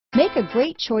Make a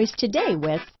great choice today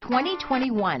with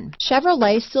 2021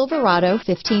 Chevrolet Silverado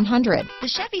 1500. The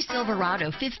Chevy Silverado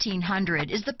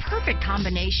 1500 is the perfect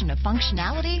combination of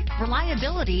functionality,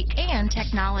 reliability, and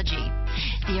technology.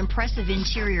 The impressive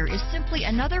interior is simply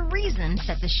another reason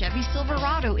that the Chevy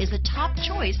Silverado is a top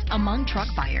choice among truck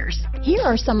buyers. Here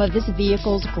are some of this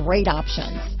vehicle's great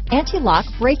options: anti-lock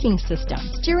braking system,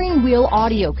 steering wheel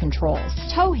audio controls,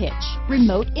 tow hitch,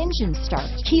 remote engine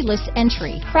start, keyless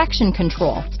entry, traction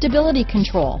control, stability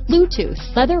control, Bluetooth,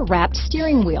 leather-wrapped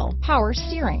steering wheel, power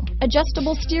steering,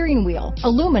 adjustable steering wheel,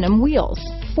 aluminum wheels,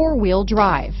 four-wheel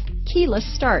drive, keyless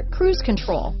start, cruise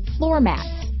control, floor mats,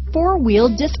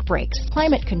 four-wheel disc brakes,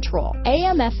 climate control,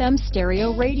 AM/FM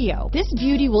stereo radio. This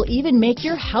beauty will even make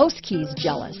your house keys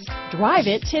jealous. Drive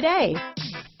it today.